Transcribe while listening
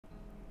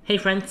Hey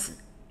friends,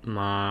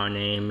 my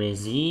name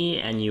is Yi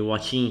and you're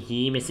watching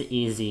Yi Makes It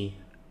Easy.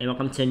 And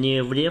welcome to a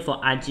new video for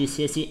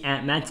IGCSE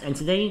and Maths, and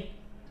today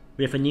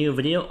we have a new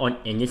video on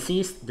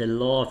indices, the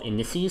law of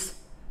indices.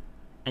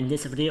 And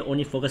this video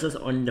only focuses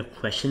on the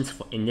questions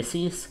for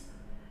indices.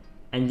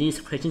 And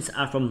these questions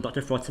are from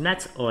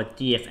DrFrostMaths or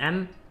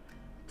DFM.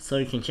 So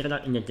you can check it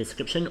out in the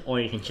description, or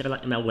you can check it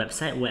out in my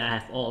website where I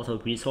have all of the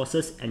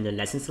resources and the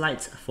lesson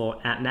slides for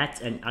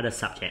maths and other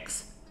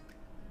subjects.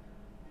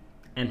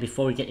 And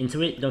before we get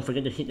into it, don't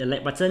forget to hit the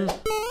like button,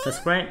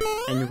 subscribe,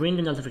 and ring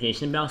the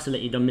notification bell so that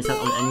you don't miss out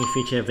on any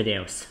future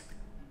videos.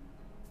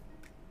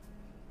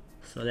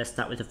 So let's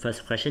start with the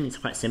first question. It's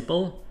quite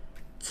simple.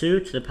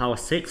 2 to the power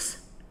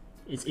 6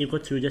 is equal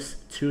to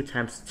just 2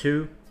 times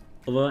 2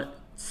 over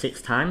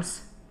 6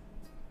 times.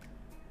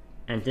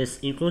 And this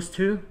equals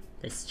to,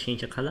 let's change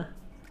the color,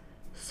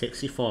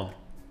 64.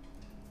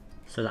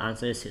 So the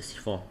answer is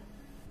 64.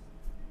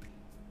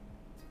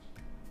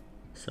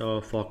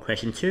 So for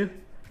question 2,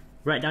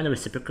 write down the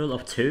reciprocal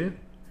of 2,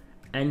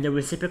 and the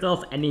reciprocal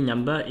of any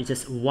number is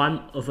just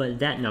 1 over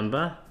that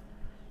number.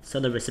 So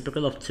the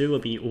reciprocal of 2 will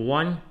be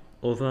 1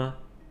 over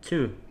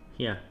 2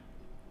 here.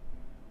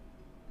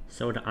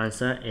 So the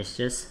answer is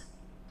just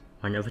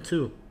 1 over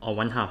 2, or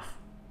 1/2.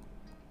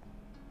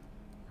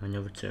 1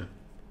 over 2.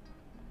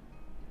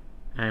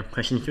 And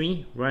question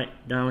 3,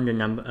 write down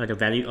the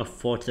value of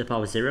 4 to the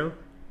power 0.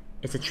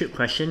 It's a trick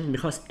question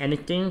because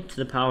anything to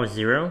the power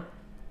 0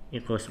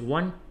 equals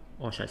 1,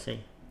 or should I say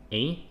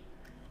a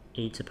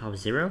to the power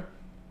 0.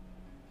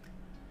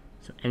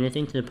 So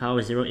anything to the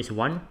power 0 is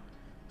 1.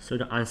 So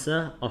the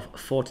answer of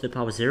 4 to the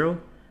power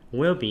 0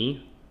 will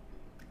be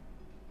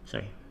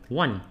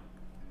 1.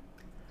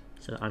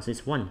 So the answer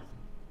is 1.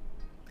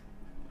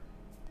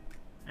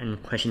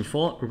 And question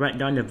 4, write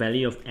down the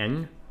value of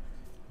n.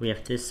 We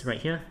have this right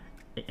here,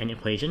 an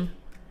equation.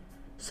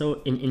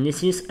 So in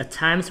indices, a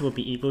times will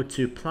be equal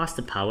to plus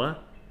the power.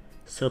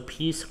 So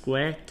p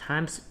squared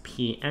times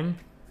pn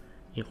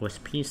equals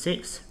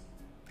p6.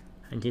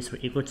 And this will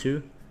equal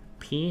to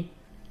p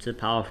to the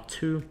power of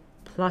 2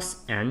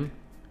 plus n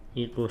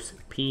equals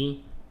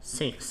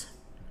p6.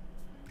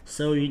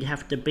 So you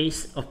have the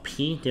base of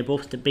p, they're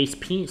both the base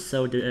p,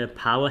 so the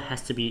power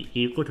has to be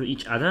equal to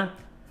each other.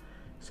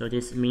 So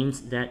this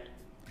means that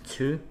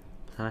 2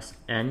 plus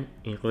n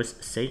equals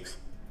 6,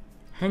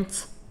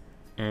 hence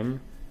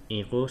n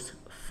equals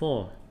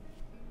 4.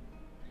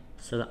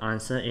 So the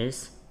answer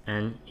is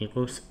n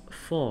equals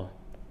 4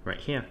 right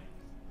here.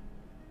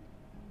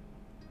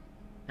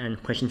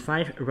 And question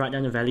 5, write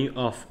down the value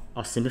of,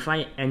 or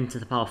simplify n to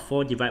the power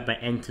 4 divided by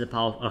n to the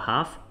power of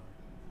 1/2.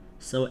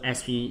 So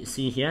as we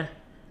see here,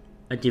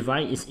 a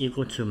divide is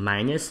equal to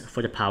minus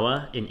for the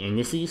power in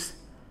indices.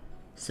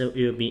 So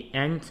it will be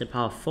n to the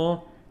power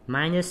 4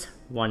 minus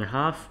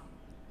 1/2,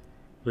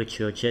 which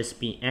will just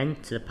be n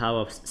to the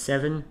power of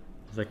 7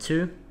 over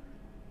 2.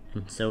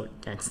 And so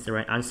that's the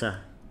right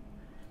answer.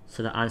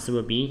 So the answer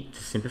will be,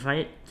 to simplify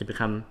it, to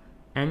become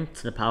n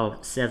to the power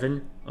of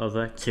 7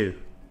 over 2.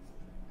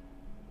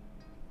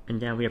 And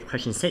then we have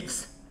question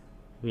 6.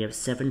 We have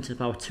 7 to the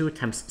power 2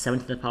 times 7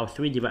 to the power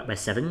 3 divided by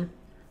 7.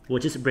 We'll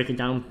just break it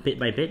down bit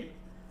by bit.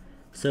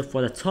 So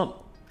for the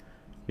top,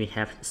 we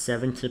have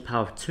 7 to the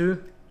power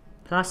 2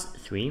 plus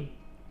 3,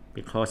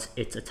 because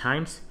it's a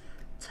times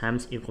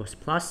equals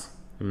plus.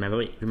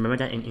 Remember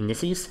that in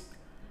indices,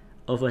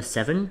 over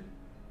 7.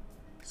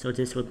 So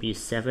this would be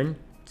 7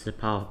 to the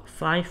power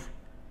 5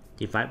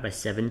 divided by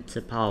 7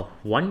 to the power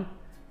 1.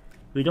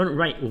 We don't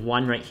write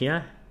 1 right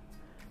here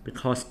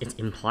because it's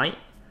implied.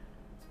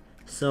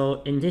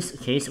 So in this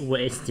case,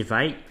 where it's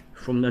divide,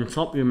 from the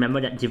top,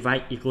 remember that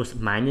divide equals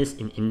minus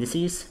in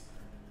indices.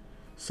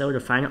 So the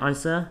final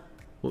answer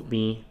would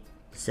be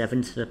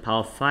 7 to the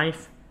power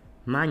 5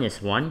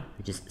 minus 1,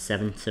 which is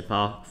 7 to the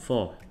power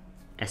 4,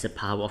 as a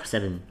power of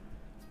 7.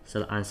 So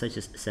the answer is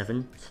just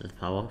 7 to the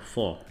power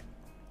 4.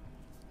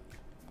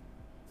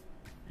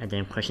 And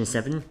then question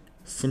 7,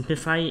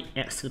 simplify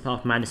x to the power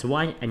of minus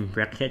y and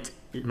bracket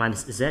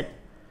minus z.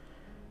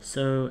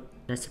 So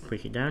let's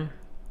break it down.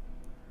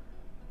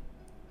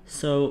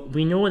 So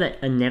we know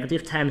that a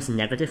negative times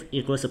negative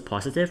equals a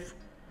positive.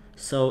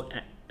 So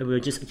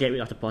we'll just get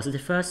rid of the positive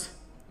first.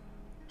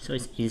 So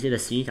it's easy to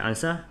see the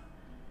answer.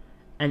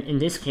 And in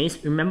this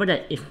case, remember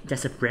that if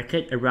there's a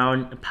bracket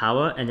around a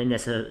power and then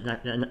there's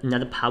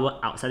another power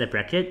outside the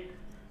bracket,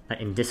 like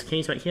in this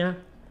case right here,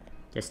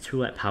 there's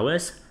 2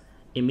 powers.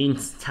 It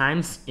means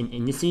times in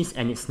indices,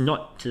 and it's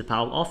not to the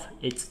power of,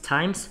 it's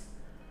times.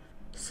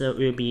 So it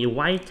will be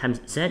y times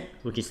z,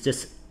 which is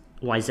just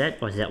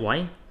yz or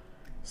zy.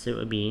 So it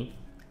will be,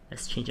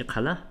 let's change the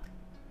color,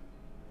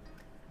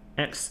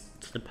 x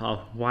to the power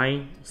of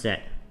yz.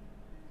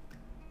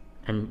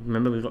 And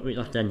remember, we got rid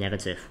of the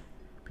negative,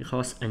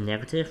 because a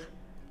negative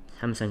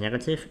times a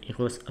negative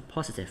equals a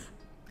positive.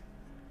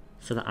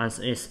 So the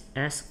answer is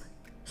x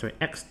to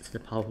the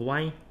power of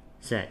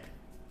yz.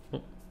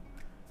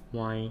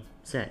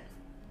 Yz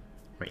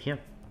right here.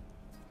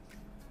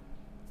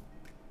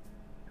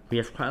 We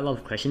have quite a lot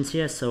of questions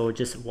here, so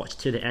just watch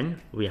till the end.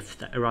 We have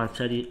around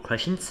 30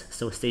 questions,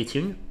 so stay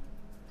tuned.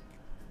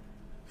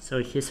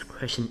 So here's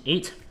question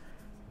 8.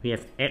 We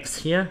have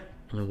x here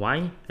and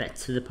y,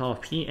 that's 2 to the power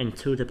of p and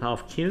 2 to the power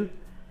of q.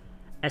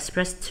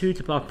 Express 2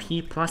 to the power of p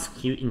plus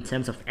q in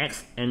terms of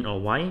x, n, or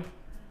y.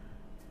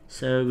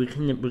 So we're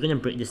gonna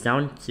break this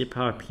down to the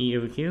power of p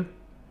over q.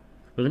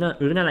 We're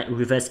gonna like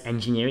reverse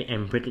engineer it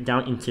and break it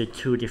down into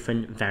 2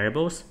 different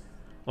variables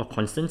or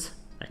constants,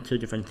 like 2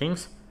 different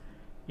things.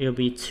 It'll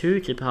be 2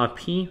 to the power of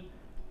p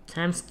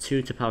times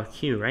 2 to the power of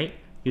q, right?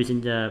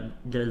 Using the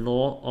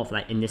law of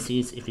like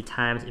indices, if you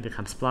times it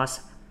becomes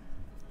plus.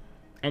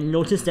 And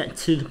notice that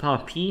 2 to the power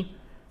of p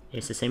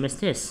is the same as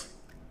this.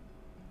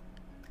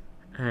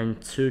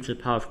 And 2 to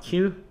the power of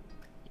q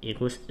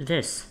equals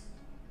this,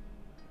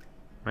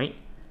 right?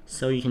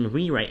 So you can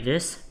rewrite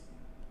this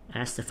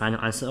as the final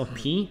answer of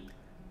p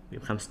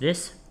becomes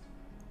this,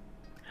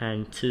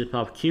 and 2 to the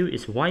power of q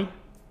is y,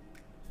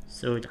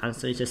 so the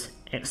answer is just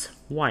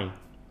xy.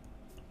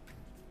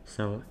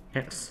 So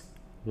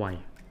xy.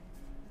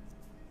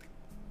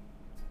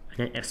 And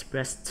then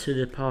express 2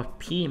 to the power of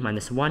p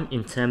minus 1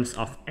 in terms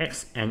of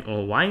x, n,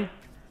 or y.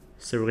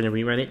 So we're going to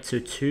rewrite it to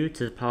 2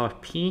 to the power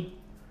of p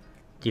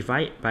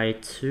divided by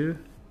 2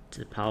 to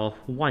the power of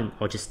 1,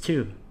 or just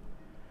 2.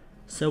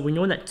 So we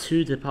know that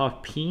 2 to the power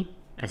of p,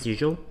 as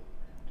usual,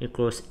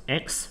 equals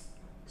x.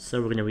 So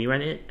we're going to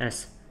rewrite it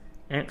as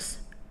x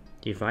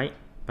divided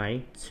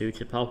by 2 to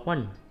the power of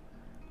 1,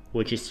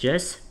 which is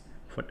just,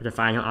 for the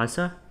final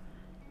answer,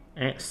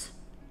 x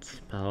to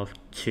the power of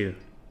 2.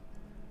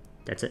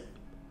 That's it,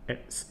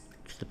 x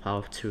to the power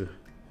of 2.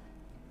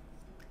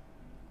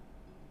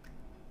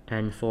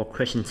 And for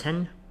question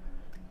 10,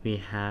 we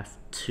have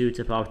 2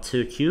 to the power of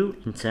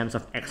 2q in terms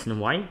of x and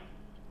y.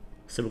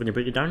 So we're going to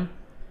break it down.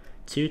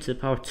 2 to the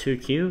power of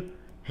 2q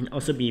can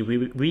also be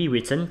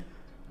rewritten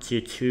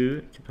to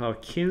 2 to the power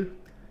of q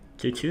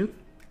to 2.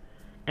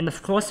 And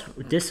of course,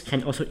 this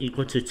can also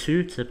equal to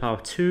 2 to the power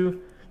of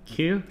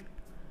 2q.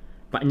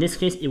 But in this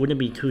case, it wouldn't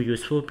be too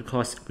useful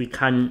because we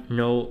can't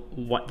know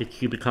what the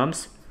q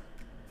becomes.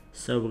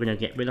 So we're going to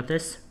get rid of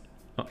this.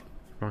 Oh,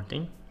 wrong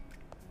thing.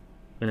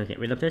 We're going to get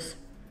rid of this.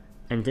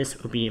 And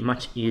this will be a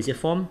much easier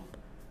form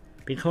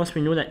because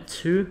we know that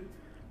 2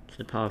 to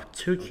the power of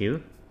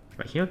 2q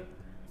right here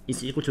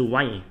is equal to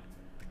y.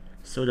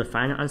 So the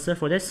final answer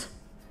for this,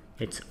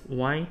 it's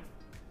y,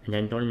 and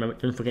then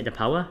don't forget the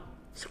power,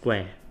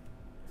 square.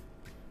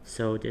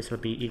 So this will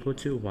be equal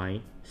to y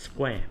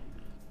square.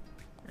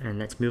 And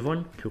let's move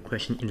on to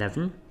question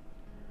 11.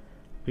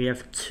 We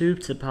have 2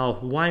 to the power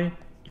of y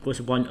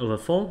equals 1 over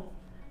 4,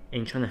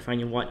 and trying to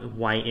find what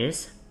y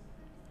is.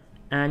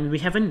 And we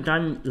haven't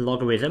done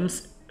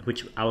logarithms,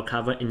 which I'll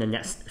cover in the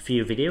next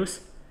few videos.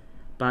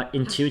 But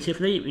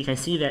intuitively, we can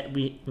see that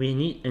we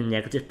need a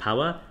negative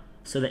power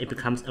so that it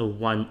becomes a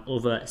 1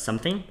 over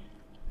something.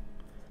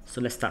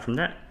 So let's start from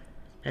that.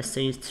 Let's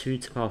say 2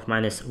 to the power of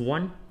minus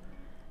 1.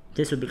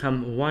 This will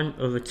become 1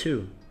 over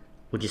 2,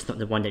 which is not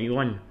the one that we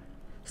want.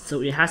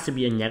 So it has to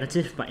be a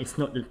negative, but it's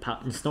not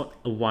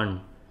a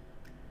 1.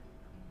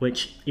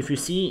 Which, if you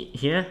see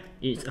here,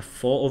 it's a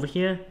 4 over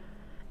here.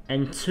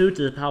 And 2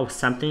 to the power of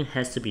something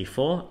has to be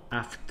 4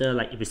 after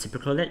like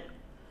reciprocal it.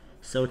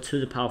 So 2 to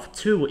the power of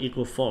 2 will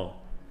equal 4.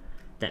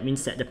 That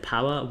means that the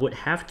power would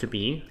have to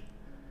be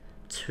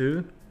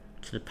 2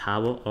 to the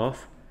power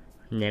of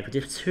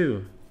negative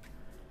 2.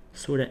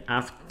 So that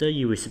after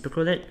you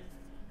reciprocate it,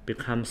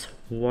 becomes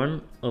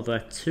 1 over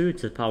 2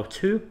 to the power of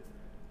 2,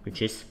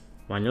 which is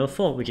 1 over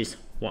 4, which is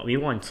what we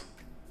want.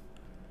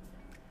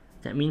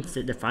 That means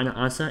that the final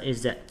answer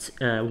is that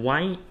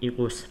y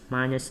equals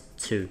minus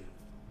 2.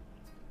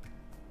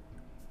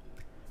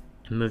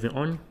 And moving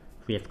on,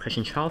 we have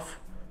question 12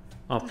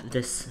 of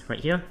this right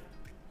here.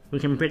 We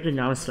can break it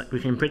down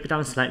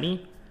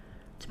slightly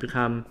to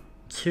become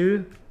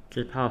 2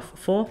 to the power of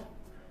 4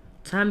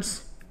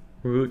 times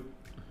root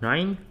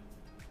 9,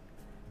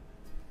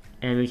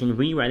 and we can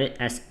rewrite it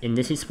as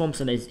indices form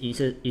so that it's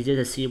easier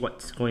to see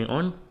what's going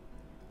on,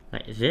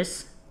 like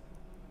this.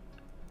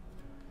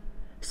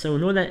 So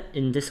know that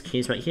in this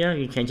case right here,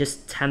 you can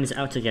just times it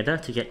out together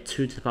to get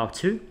 2 to the power of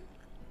 2.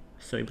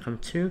 So it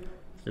becomes 2 to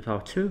the power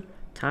of 2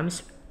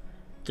 times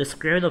the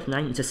square root of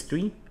 9 is just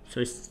 3, so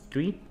it's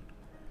 3.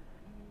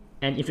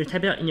 And if you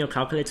type it out in your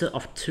calculator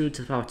of 2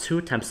 to the power of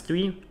 2 times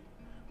 3,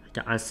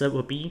 the answer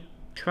will be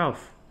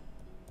 12.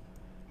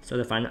 So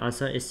the final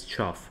answer is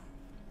 12.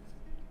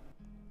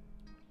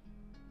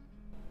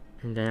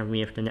 And then we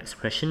have the next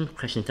question,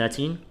 question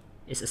 13.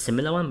 It's a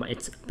similar one, but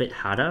it's a bit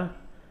harder.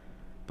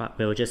 But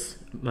we'll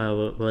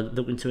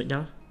look into it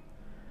now.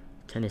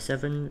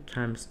 27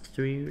 times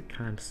 3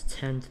 times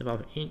 10 to the power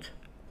of 8.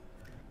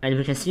 And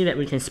we can see that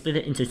we can split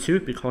it into 2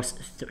 because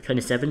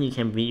 27 you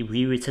can be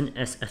rewritten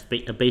as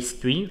a base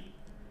 3.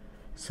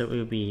 So it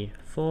will be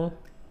 4,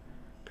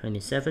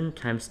 27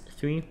 times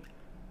 3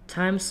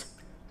 times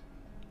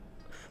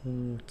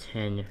 4,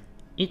 10,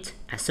 8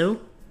 as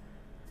so.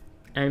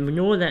 And we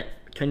know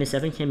that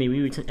 27 can be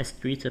rewritten as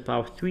 3 to the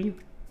power of 3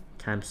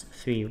 times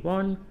 3,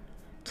 1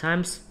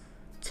 times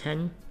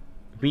 10.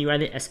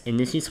 Rewrite it as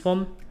indices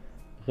form.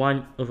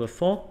 1 over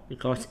 4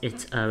 because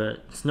it's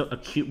not a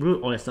cube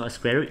root or it's not a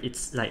square root,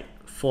 it's like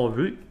 4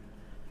 root.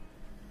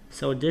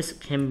 So this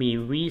can be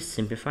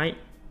re-simplified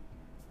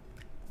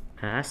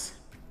as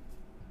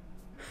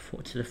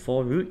 4 to the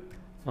 4 root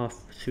of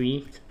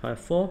 3 to the power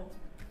 4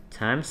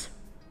 times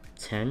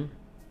 10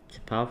 to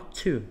the power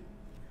 2.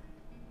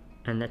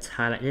 And let's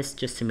highlight this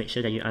just to make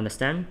sure that you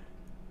understand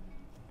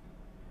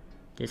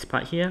this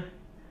part here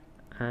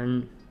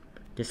and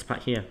this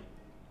part here,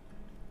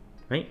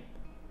 right?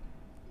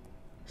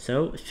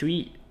 So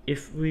 3,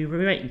 if we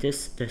rewrite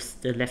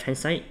the left hand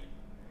side,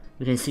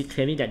 we can see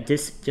clearly that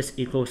this just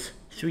equals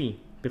 3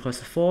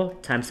 because 4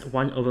 times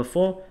 1 over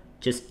 4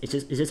 it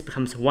just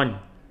becomes 1.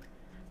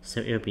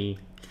 So it will be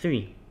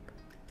 3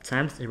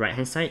 times the right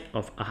hand side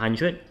of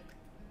 100,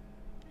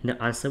 and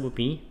the answer will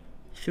be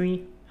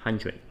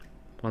 300.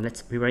 Well,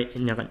 let's rewrite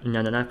in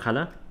another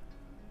color.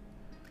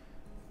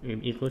 It will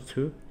be equal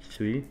to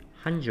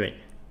 300.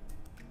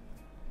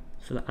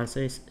 So the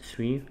answer is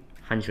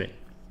 300.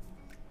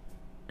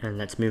 And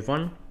let's move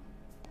on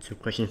to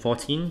question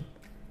 14.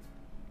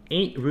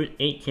 8 root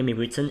 8 can be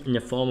written in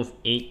the form of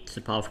 8 to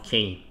the power of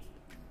k.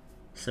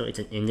 So it's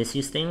an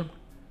indices thing.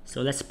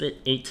 So let's split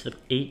 8 to the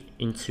 8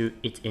 into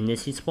its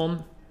indices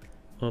form.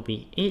 It will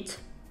be 8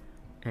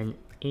 and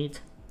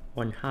 8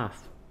 1/2.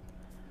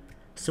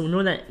 So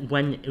know that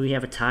when we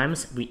have a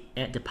times, we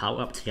add the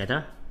power up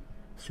together.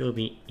 So it will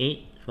be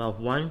 8 12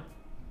 1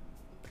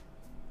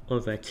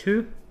 over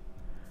 2,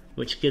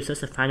 which gives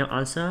us a final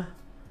answer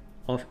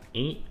of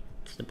 8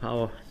 to the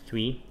power of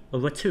 3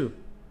 over 2,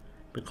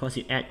 because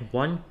you add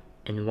 1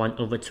 and 1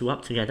 over 2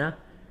 up together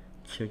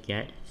to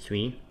get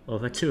 3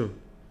 over 2.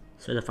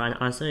 So the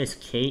final answer is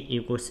k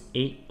equals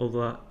 8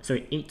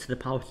 to the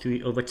power of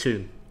 3 over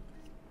 2.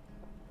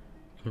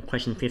 In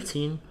question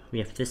 15, we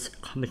have this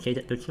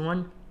complicated looking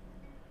one.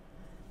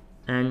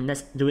 And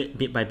let's do it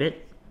bit by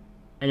bit.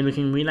 And we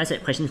can realize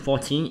that question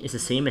 14 is the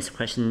same as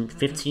question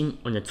 15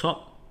 on the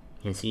top.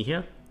 You can see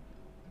here.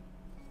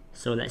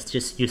 So let's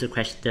just use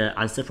the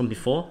answer from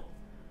before.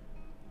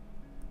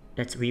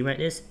 Let's rewrite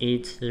this. A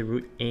to the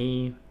root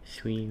a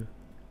 3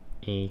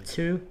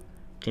 a2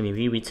 can be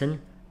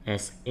rewritten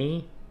as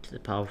a to the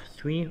power of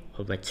 3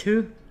 over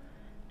 2.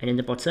 And in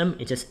the bottom,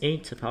 it's just a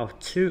to the power of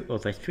 2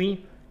 over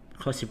 3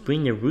 because you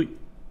bring the root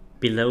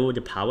below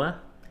the power.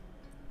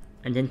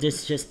 And then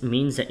this just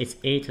means that it's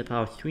a to the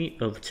power of 3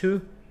 over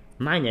 2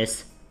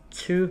 minus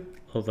 2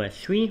 over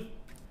 3.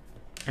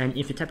 And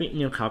if you type it in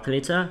your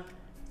calculator,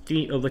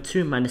 3 over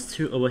 2 minus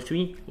 2 over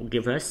 3 will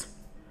give us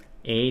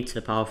a to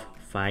the power of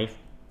 5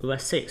 over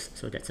 6.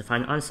 So that's the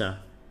final answer.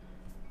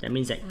 That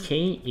means that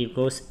k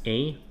equals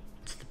a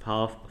to the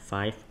power of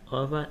 5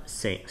 over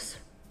 6.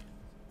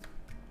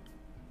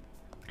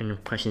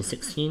 And question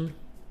 16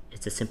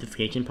 is a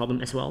simplification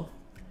problem as well.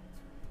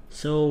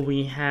 So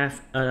we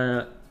have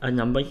a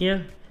number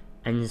here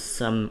and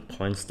some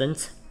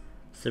constants.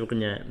 So we're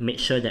going to make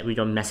sure that we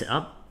don't mess it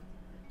up.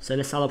 So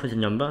let's start off with the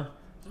number.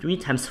 3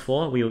 times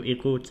 4 will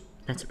equal to,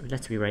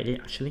 let's rewrite it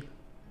actually.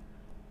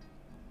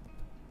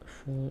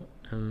 4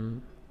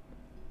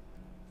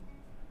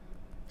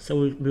 so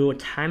we will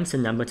times the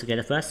number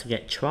together first to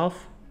get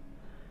 12,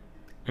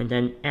 and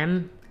then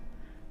m,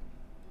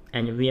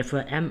 and we have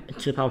m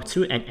to the power of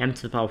 2 and m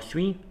to the power of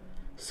 3,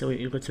 so we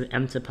equal to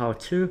m to the power of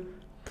 2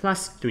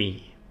 plus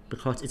 3.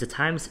 Because it's a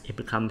times, it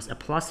becomes a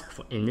plus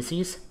for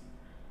indices,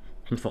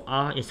 and for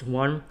r is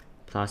 1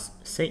 plus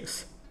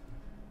 6.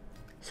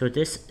 So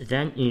this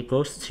then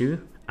equals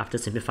to, after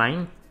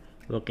simplifying,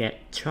 we'll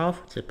get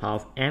 12 to the power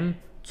of m,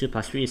 2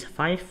 plus 3 is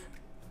 5,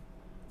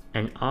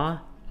 and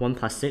r, 1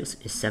 plus 6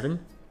 is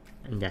 7,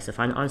 and that's the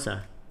final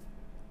answer.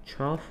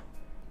 12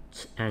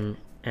 and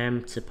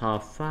m to the power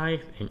of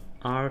 5 and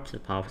r to the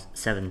power of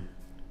 7.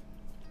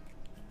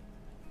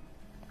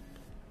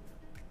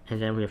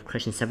 And then we have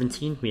question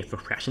 17, we have a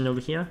fraction over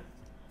here.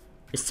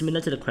 It's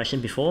similar to the question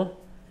before.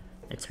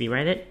 Let's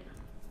rewrite it.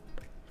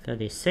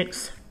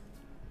 36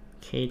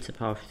 k to the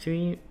power of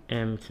 3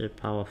 m to the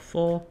power of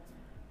 4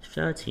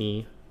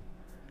 30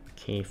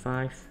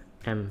 k5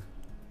 m.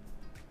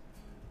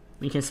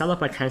 We can start off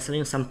by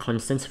cancelling some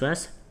constants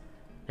first.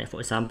 Like for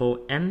example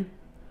m,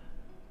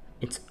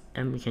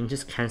 we can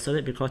just cancel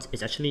it because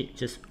it's actually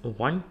just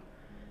 1.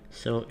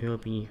 So it will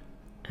be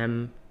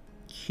m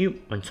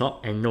cubed on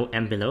top and no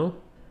m below.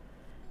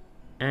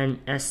 And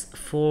as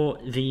for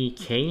the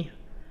k,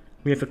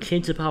 we have a k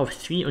to the power of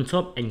 3 on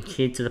top and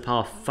k to the power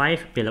of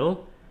 5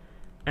 below.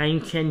 And you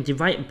can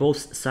divide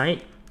both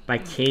sides by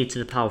k to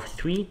the power of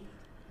 3,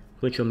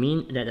 which will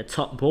mean that the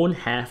top won't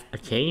have a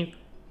k,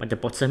 but the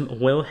bottom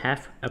will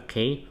have a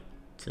k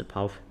to the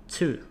power of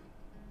 2.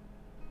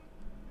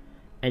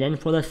 And then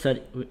for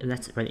the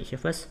let's write it here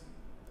first.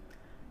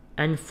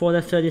 And for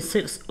the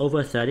 36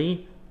 over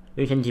 30,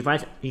 you can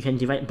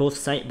divide both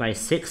sides by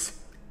 6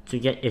 to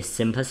get its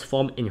simplest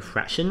form in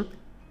fraction,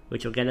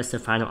 which will get us the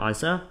final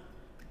answer.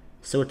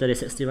 So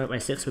 36 divided by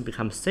 6 will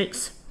become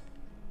 6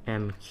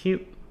 m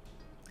cubed,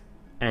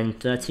 and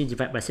 30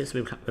 divided by 6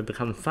 will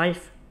become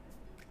 5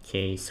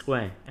 k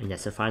squared, and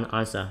that's the final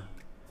answer.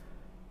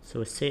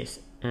 So 6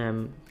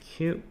 m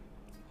cubed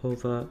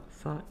over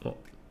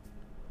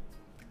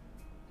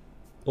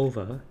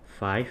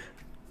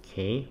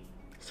 5k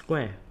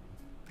squared.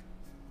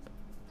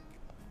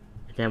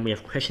 Then we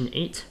have question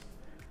 8.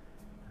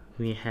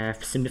 We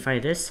have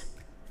simplified this,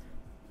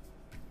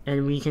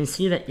 and we can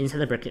see that inside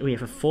the bracket we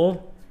have a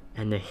 4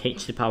 and a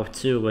h to the power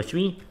 2 over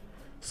 3.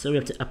 So we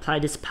have to apply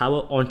this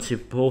power onto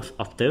both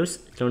of those.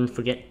 Don't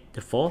forget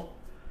the 4.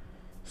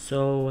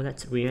 So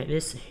let's rewrite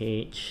this,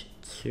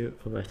 h2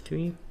 over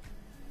 3,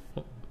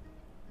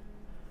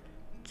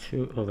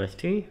 2 over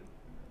 3,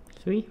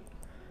 3.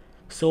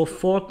 So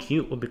 4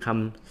 cubed will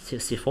become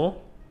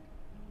 64.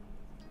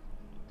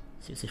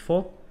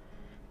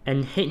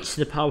 And h to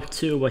the power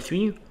 2 over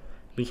 3,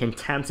 we can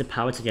times the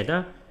power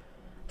together.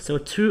 So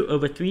 2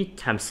 over 3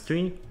 times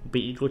 3 will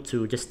be equal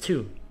to just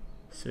 2.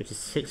 So it is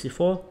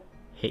 64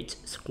 h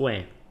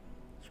squared.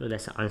 So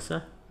that's the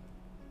answer.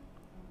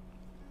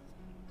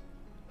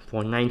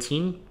 For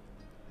 19,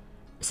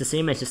 it's the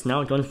same as just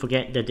now. Don't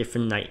forget the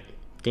different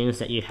things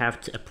that you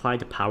have to apply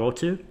the power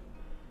to.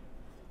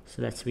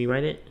 So let's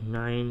rewrite it.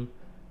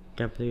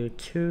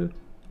 9w2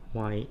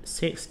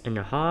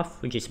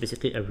 y6.5, which is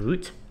basically a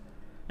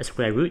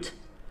square root.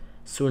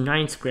 So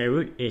 9 square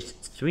root is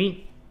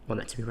 3. Well,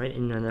 let's rewrite it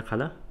in another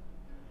color.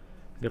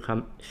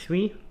 Become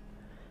 3.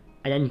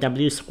 And then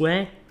w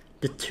squared,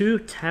 the 2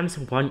 times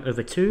 1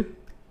 over 2,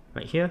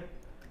 right here.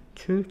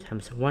 2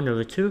 times 1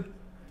 over 2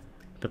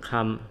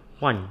 become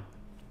 1.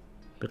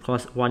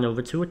 Because 1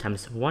 over 2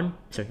 times 1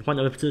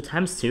 over 2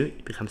 times 2,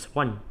 it becomes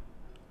 1.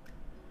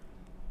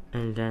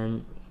 And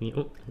then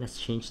let's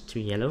change to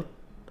yellow.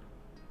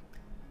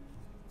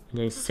 And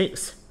then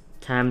 6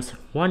 times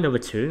 1 over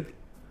 2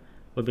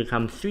 will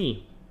become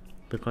 3,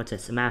 because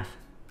it's math.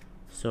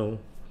 So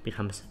it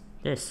becomes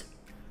this.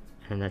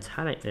 And let's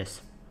highlight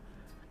this.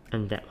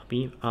 And that will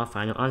be our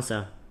final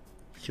answer.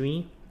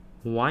 3w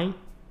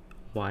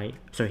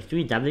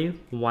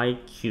y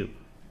cubed.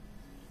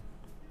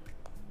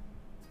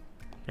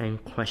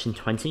 And question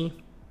 20.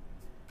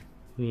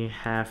 We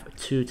have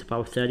 2 to the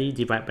power 30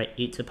 divided by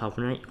 8 to the power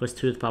 9 equals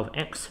 2 to the power of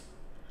x.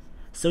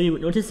 So you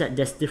would notice that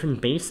there's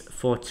different base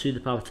for 2 to the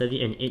power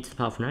 30 and 8 to the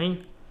power of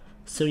 9.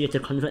 So you have to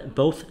convert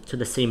both to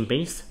the same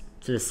base,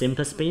 to the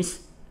simplest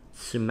base,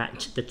 to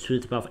match the 2 to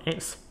the power of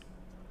x.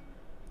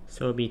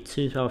 So it will be 2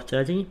 to the power of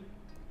 30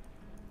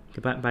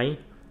 divided by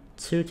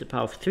 2 to the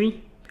power of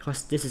 3,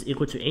 because this is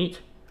equal to 8,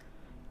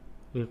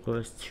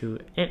 equals to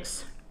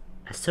x,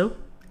 as so.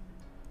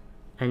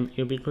 And it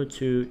will be equal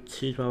to 2 to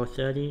the power of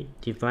 30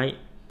 divided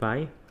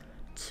by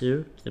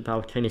 2 to the power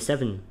of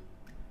 27,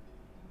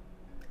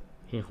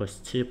 equals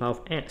 2 to the power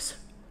of x.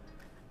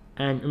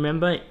 And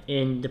remember,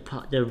 in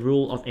the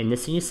rule of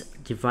indices,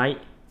 divide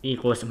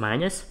equals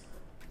minus,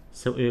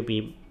 so it will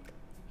be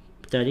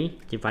 30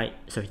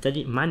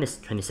 minus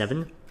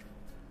 27,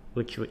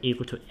 which will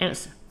equal to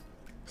x.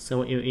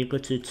 So it will equal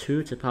to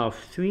 2 to the power of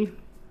 3,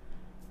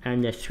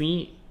 and the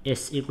 3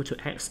 is equal to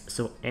x,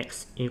 so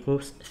x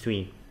equals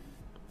 3.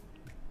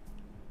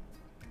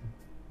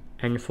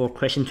 And for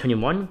question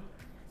 21,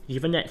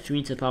 given that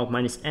 3 to the power of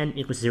minus n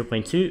equals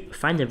 0.2,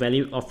 find the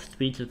value of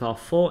 3 to the power of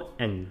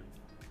 4n.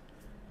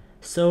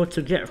 So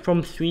to get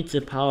from 3 to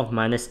the power of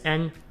minus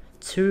n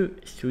to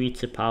 3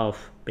 to the power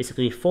of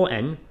basically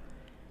 4n,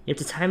 you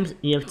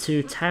have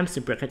to times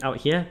the bracket out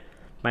here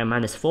by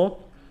minus 4,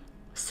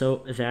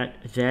 so that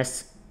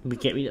we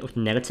get rid of the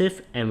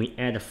negative and we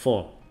add a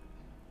 4.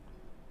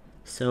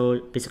 So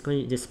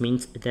basically this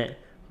means that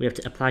we have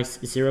to apply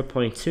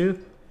 0.2,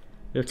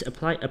 we have to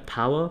apply a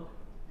power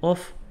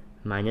of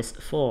minus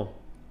 4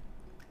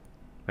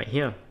 right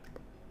here,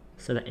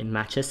 so that it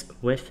matches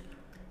with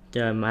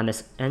the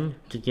minus n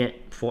to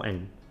get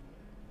 4n.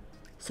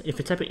 So if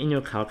you type it in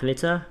your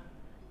calculator,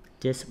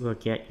 this will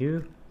get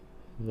you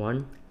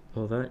 1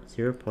 over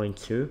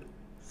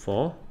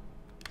 0.24,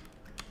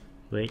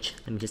 which,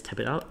 let me just type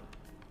it out,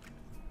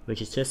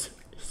 which is just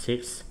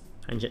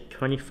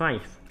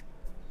 625.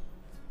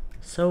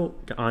 So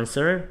the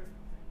answer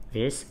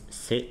is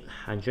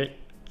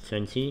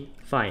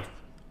 625.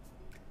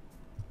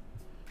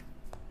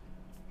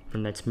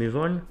 And let's move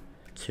on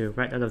to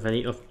write down the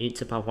value of 8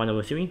 to the power of 1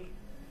 over 3,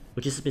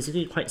 which is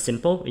basically quite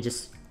simple. We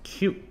just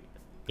cube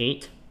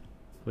 8,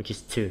 which is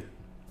 2.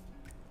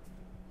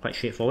 Quite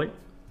straightforward.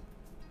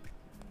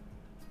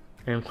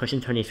 And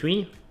question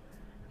 23,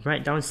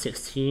 write down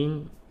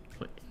 16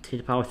 to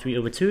the power of 3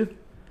 over 2.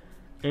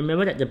 And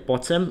remember that the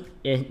bottom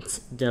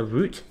is the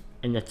root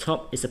and the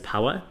top is the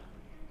power.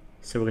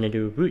 So we're going to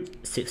do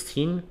root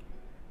 16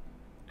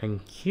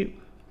 and cube.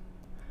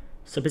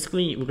 So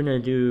basically we're going to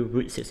do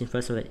root 16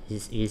 first so that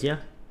it's easier.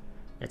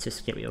 Let's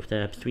just get rid of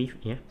the 3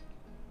 here,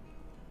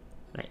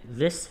 like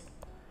this.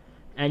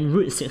 And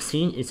root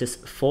 16 is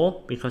just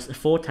 4, because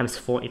 4 times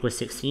 4 equals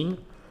 16.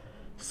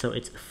 So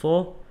it's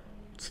 4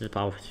 to the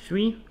power of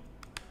 3,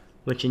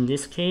 which in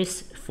this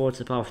case 4 to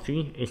the power of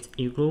 3 is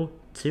equal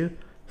to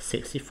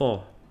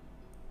 64.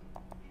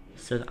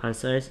 So the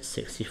answer is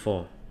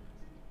 64.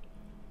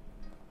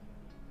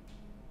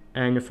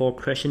 And for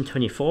question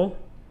 24,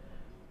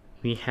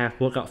 we have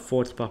worked out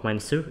 4 to the power of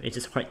minus 2. It's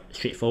just quite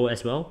straightforward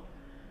as well.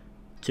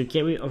 To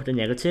get rid of the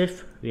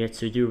negative, we have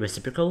to do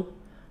reciprocal,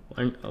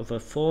 1 over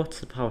 4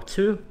 to the power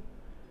 2,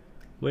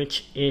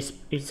 which is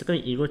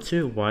basically equal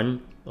to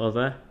 1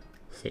 over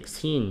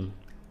 16.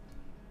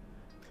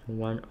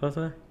 1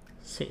 over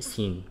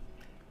 16.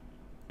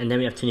 And then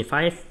we have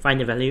 25, find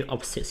the value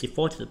of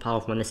 64 to the power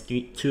of minus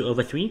 2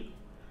 over 3.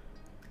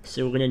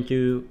 So we're going to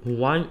do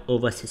 1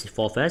 over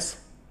 64 first,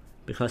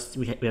 because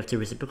we have to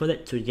reciprocate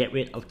it to get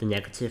rid of the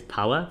negative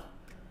power.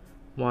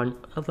 1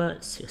 over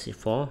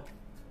 64,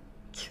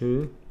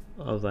 2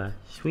 over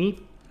 3.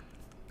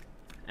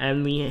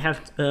 And we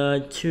have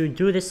to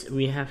do this,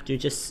 we have to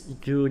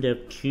just do the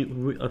cube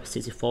root of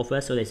 64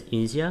 first, so that's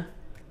easier.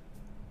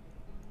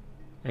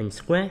 And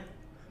square.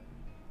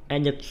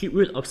 And the cube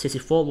root of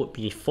 64 would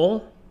be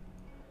 4.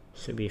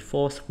 So it would be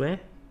 4 square.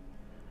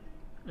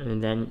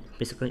 And then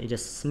basically it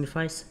just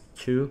simplifies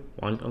to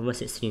 1 over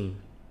 16.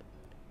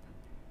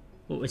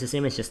 Oh, it's the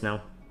same as just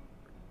now.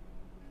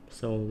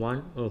 So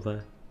 1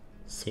 over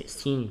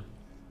 16.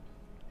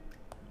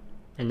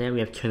 And then we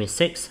have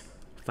 26.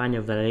 Find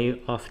the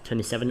value of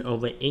 27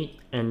 over 8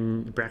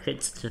 and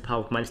brackets to the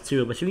power of minus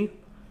 2 over 3.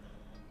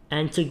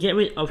 And to get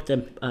rid of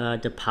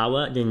the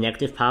power, the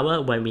negative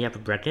power, when we have a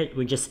bracket,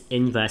 we just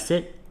inverse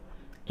it.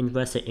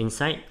 Inverse the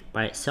inside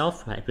by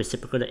itself, right?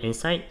 Reciprocal the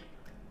inside.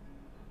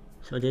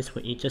 So this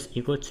will just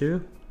equal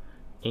to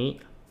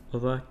 8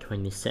 over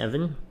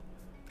 27,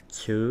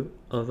 2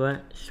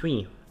 over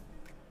 3.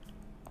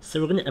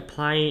 So we're going to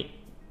apply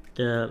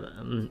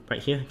the,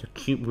 right here, the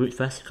cube root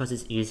first because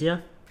it's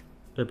easier.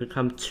 It will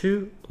become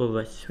 2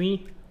 over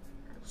 3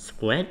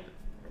 squared,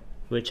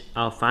 which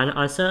our final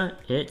answer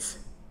is,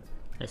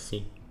 let's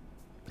see,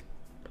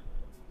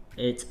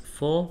 it's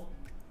 4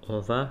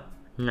 over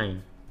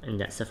 9, and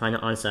that's the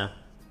final answer.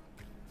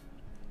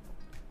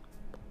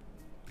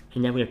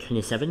 And then we have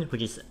 27,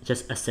 which is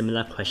just a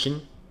similar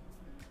question,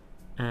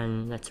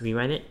 and let's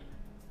rewrite it.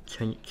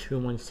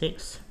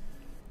 2216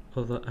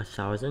 over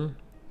 1000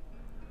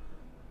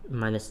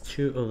 minus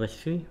 2 over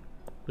 3.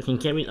 We can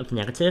get rid of the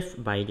negative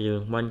by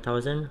doing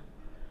 1000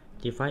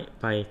 divided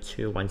by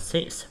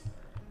 216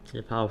 to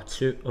the power of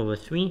 2 over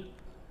 3.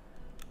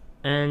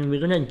 And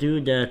we're gonna do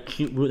the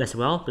cube root as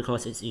well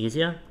because it's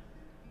easier.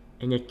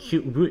 And the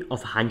cube root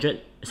of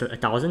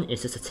 1000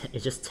 is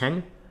just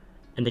 10.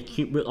 And the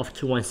cube root of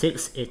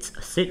 216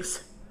 it's 6.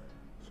 So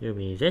it'll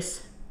be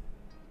this.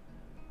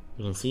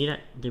 You can see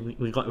that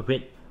we got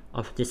rid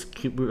of this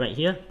cube root right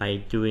here by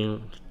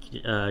doing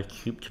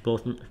cube to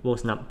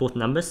both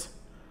numbers.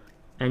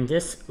 And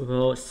this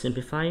will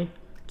simplify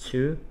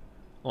to,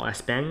 or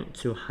expand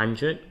to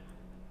 100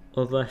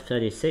 over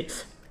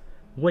 36,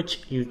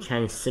 which you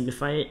can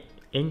simplify it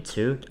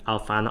into our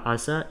final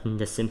answer in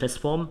the simplest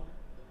form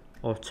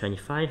of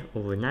 25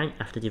 over 9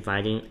 after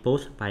dividing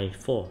both by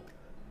 4.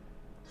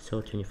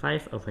 So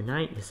 25 over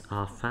 9 is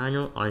our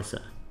final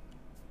answer.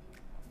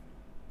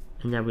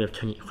 And then we have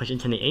question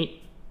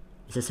 28.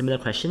 It's a similar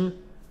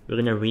question. We're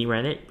going to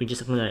rewrite it. We're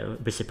just going to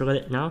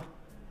reciprocate it now.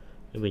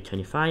 It will be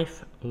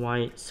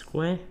 25y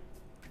squared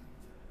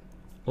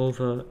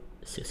over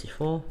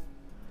 64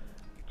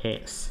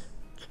 x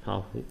to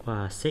the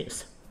power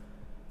 6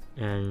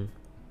 and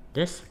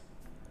this.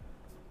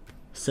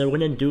 So we're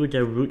going to do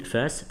the root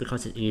first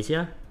because it's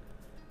easier.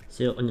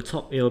 So on the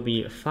top it will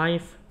be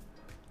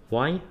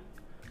 5y,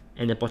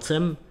 and the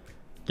bottom,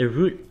 the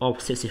root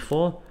of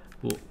 64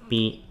 will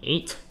be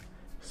 8.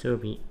 So it will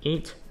be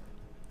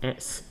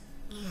 8x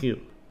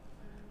cubed.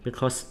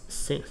 Because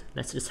 6,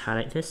 let's just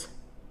highlight this.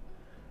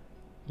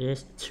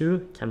 Yes,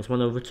 2 times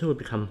 1 over 2 will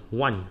become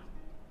 1.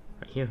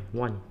 Right here,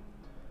 1.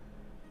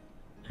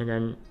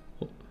 And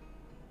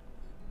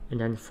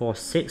then for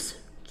 6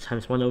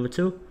 times 1 over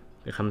 2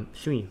 become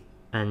 3.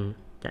 And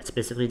that's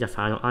basically the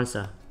final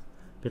answer.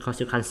 Because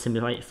you can't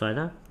simplify it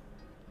further.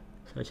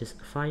 So it's just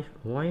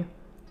 5y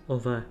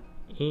over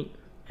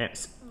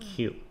 8x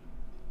cubed.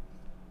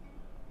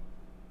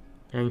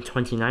 And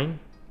 29,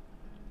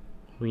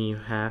 we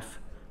have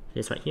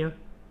this right here.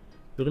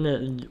 We're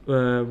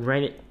gonna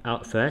write it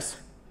out first.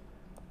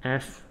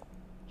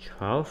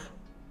 F12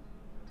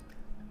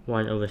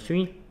 1 over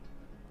 3.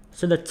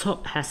 So the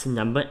top has a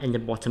number and the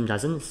bottom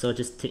doesn't, so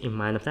just take in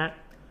mind of that.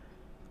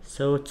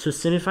 So to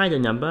simplify the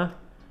number,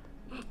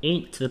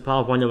 8 to the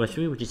power of 1 over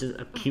 3, which is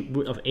a cube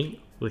root of 8,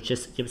 which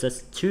just gives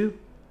us 2.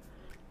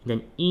 And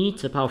then e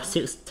to the power of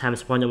 6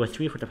 times 1 over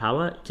 3 for the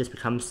power just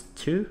becomes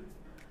 2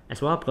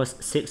 as well, because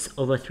 6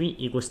 over 3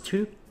 equals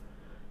 2.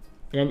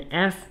 And then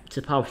f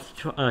to the power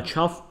of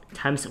 12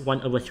 times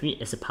 1 over 3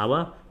 as the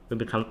power will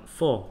become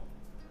 4.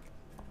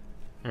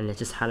 And let's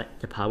just highlight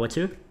the power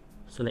too,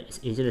 so that it's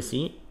easy to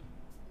see.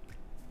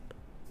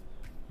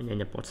 And then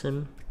the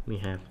bottom we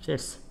have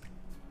this.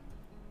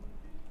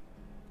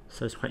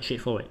 So it's quite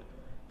straightforward.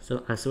 So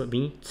the answer would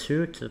be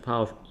 2 to the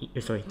power of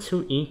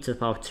 2e to the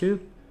power of 2,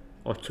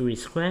 or 2e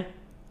squared,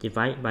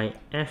 divided by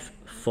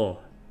f4.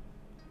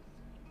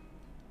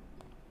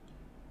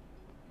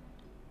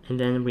 And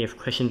then we have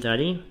question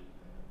 30.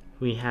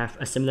 We have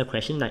a similar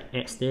question like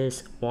x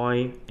this,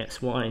 y,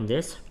 xy, and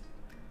this.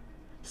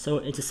 So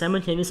it's a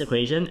simultaneous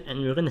equation,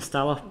 and we're going to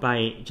start off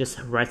by just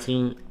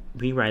writing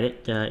rewrite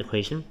it, the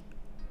equation.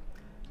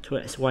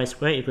 2xy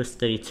squared equals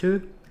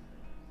 32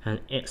 and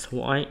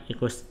xy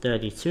equals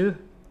 32.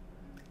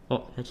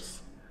 Oh, let's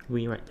just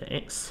rewrite the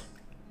x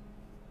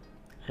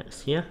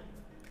here.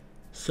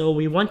 So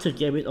we want to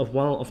get rid of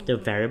one of the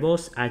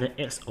variables, either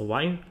x or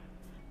y.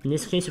 In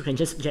this case, we can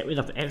just get rid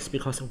of x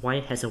because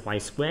y has a y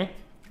square.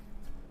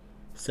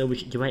 So we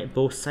should divide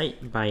both sides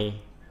by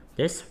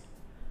this.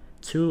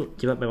 2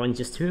 divided by 1 is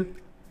just 2.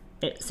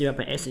 X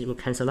divided by x, it will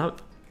cancel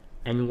out.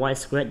 And y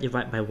squared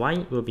divided by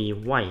y will be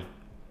y.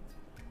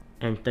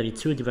 And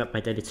 32 divided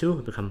by 32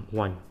 will become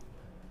 1.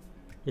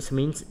 This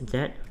means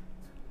that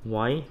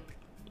y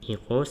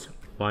equals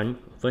 1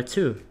 over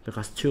 2,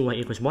 because 2y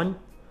equals 1.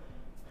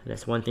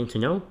 That's one thing to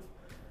know.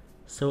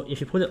 So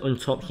if you put it on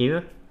top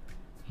here,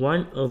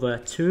 1 over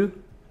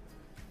 2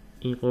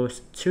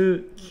 equals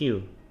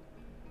 2q.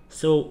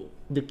 So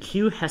the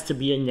q has to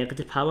be a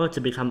negative power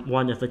to become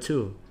 1 over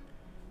 2.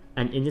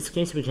 And in this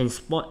case, we can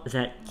spot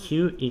that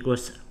q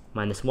equals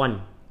minus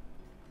 1.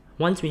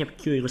 Once we have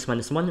q equals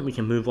minus 1, we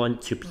can move on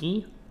to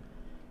p.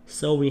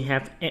 So we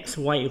have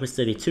xy equals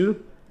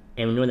 32,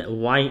 and we know that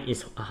y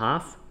is a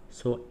half.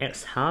 So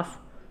x half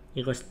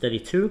equals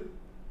 32,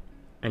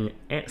 and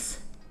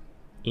x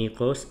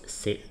equals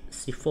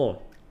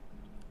 64.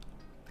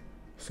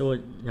 So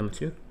number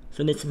 2.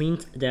 So this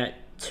means that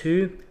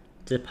 2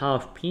 to the power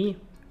of p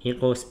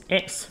equals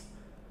x,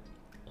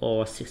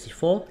 or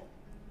 64.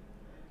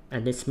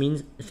 And this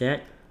means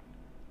that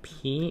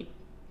p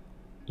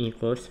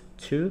equals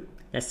 2.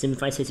 Let's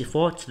simplify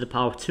 64 to the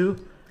power of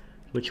 2,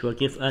 which will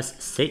give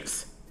us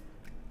 6.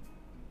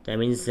 That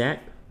means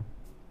that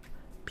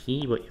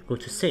p will equal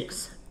to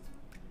 6.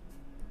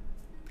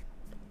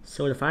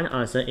 So the final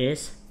answer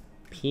is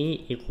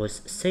p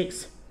equals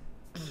 6,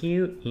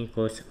 q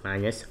equals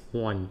minus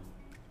 1.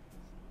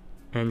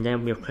 And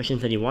then we have question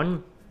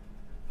 31.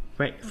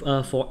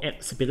 For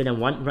x bigger than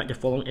 1, write the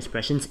following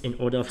expressions in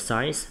order of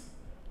size.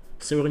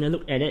 So we're going to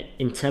look at it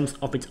in terms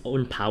of its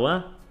own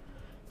power.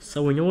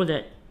 So we know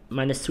that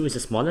minus 2 is the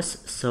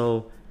smallest,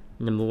 so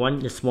number 1,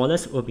 the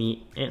smallest will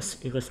be x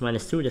equals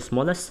minus 2, the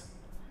smallest.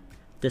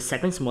 The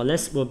second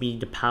smallest will be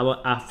the power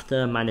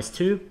after minus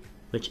 2,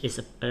 which is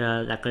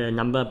like a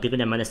number bigger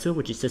than minus 2,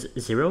 which is just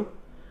 0.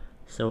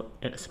 So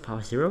x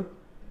power 0.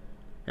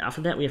 And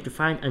after that, we have to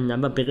find a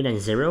number bigger than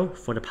 0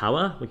 for the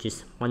power, which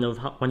is 1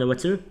 over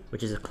 2,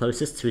 which is the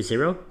closest to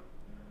 0.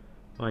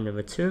 1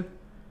 over 2.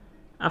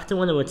 After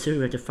 1 over 2,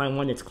 we have to find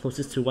one that's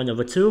closest to 1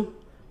 over 2,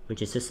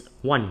 which is just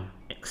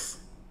 1x.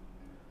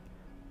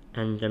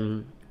 And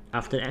then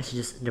after that, it's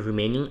just the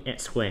remaining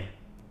x squared.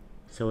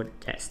 So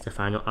that's the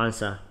final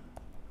answer.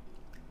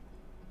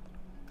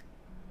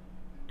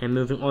 And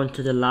moving on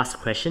to the last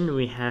question,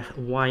 we have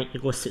y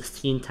equals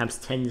 16 times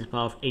 10 to the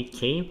power of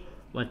 8k,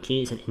 where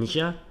k is an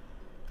integer.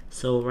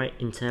 So write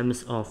in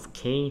terms of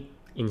k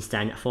in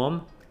standard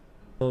form.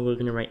 So we're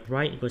going to write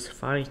y equals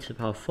 5 to the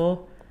power of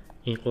 4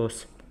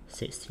 equals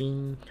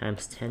 16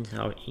 times 10 to the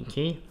power of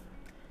 8k.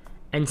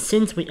 And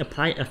since we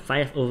apply a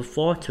 5 over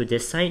 4 to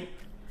this side,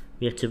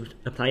 we have to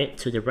apply it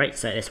to the right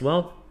side as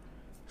well,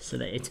 so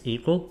that it's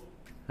equal.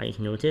 Like you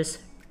can notice,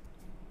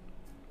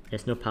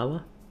 there's no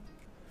power.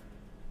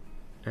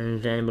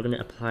 And then we're going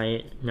to apply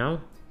it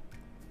now.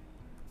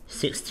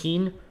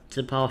 16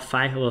 to the power of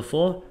 5 over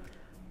 4.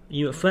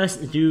 You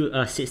first do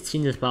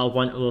 16 to the power of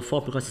 1 over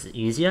 4 because it's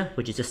easier,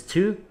 which is just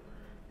 2.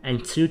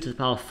 And 2 to the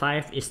power of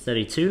 5 is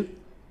 32.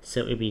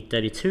 So it will be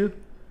 32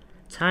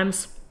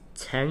 times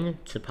 10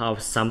 to the power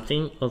of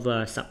something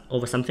over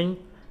something.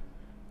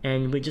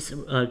 And we just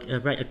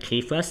write a k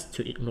first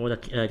to ignore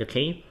the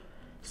k.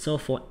 So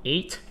for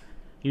 8,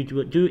 you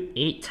would do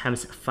 8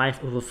 times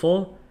 5 over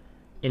 4.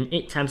 And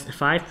 8 times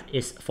 5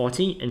 is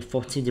 40, and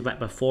 40 divided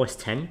by 4 is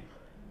 10.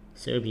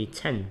 So it will be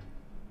 10.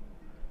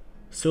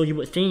 So you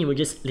would think you would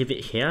just leave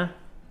it here,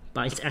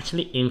 but it's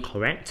actually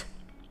incorrect,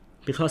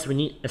 because we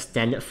need a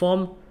standard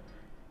form.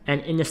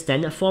 And in the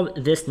standard form,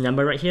 this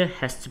number right here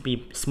has to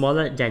be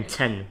smaller than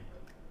 10.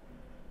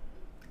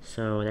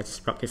 So let's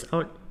just work this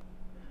out.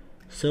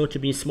 So to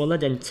be smaller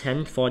than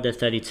 10 for the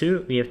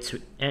 32, we have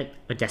to add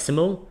a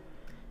decimal.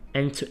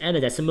 And to add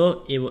a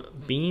decimal, it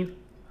would be,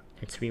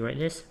 let's rewrite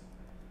this,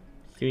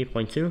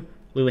 3.2.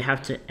 We will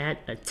have to add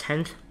a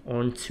tenth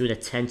onto the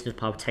 10 to the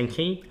power of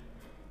 10k.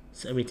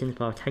 So it will be 10 to the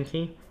power of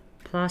 10k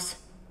plus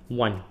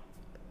 1.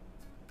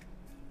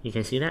 You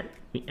can see that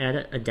we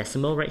added a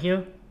decimal right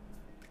here.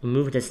 We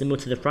move the decimal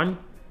to the front,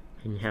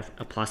 and you have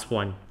a plus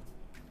 1.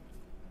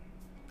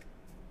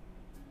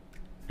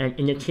 And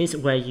in the case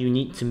where you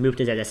need to move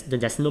the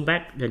decimal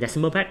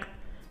back,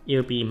 it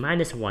will be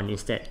minus 1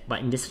 instead. But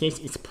in this case,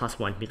 it's plus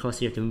 1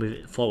 because you have to move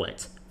it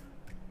forward.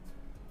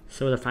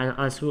 So the final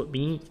answer would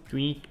be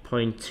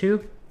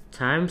 3.2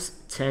 times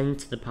 10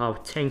 to the power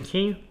of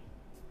 10k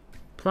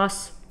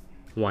plus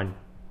 1.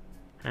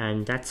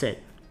 And that's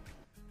it.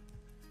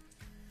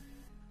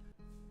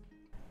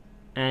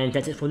 And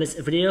that's it for this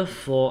video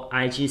for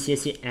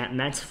IGCSE Add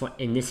Maths for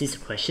Indices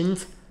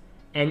questions.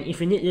 And if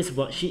you need this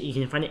worksheet, you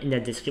can find it in the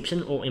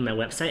description or in my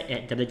website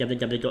at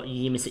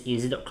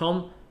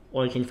www.MakesItEasy.com,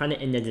 or you can find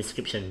it in the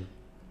description.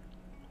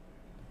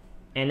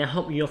 And I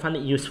hope you'll find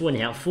it useful and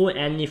helpful,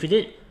 and if you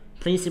did,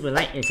 please leave a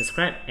like and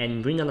subscribe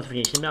and ring the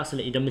notification bell so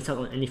that you don't miss out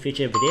on any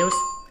future videos.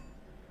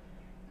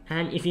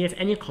 And if you have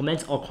any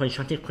comments or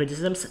constructive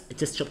criticisms,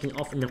 just drop them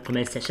off in the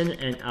comment section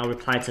and I'll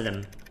reply to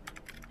them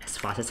as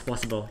fast as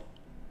possible.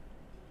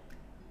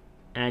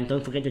 And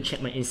don't forget to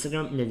check my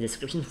Instagram in the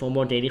description for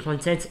more daily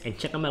content, and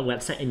check out my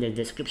website in the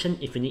description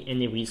if you need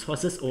any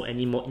resources or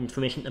any more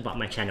information about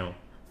my channel.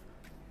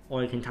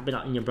 Or you can type it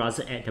out in your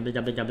browser at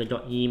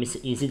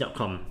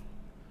www.MakesItEasy.com.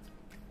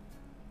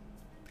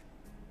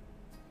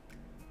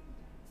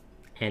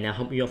 And I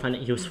hope you'll find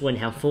it useful and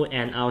helpful,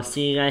 and I'll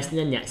see you guys in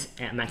the next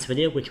maths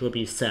video, which will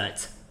be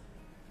CERT,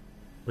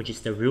 which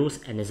is the rules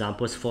and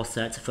examples for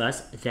CERT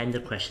first, then the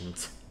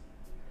questions.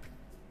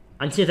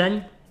 Until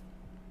then,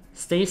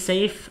 stay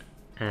safe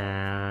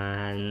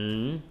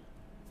and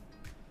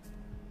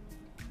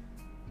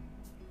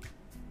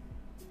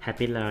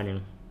happy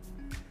learning.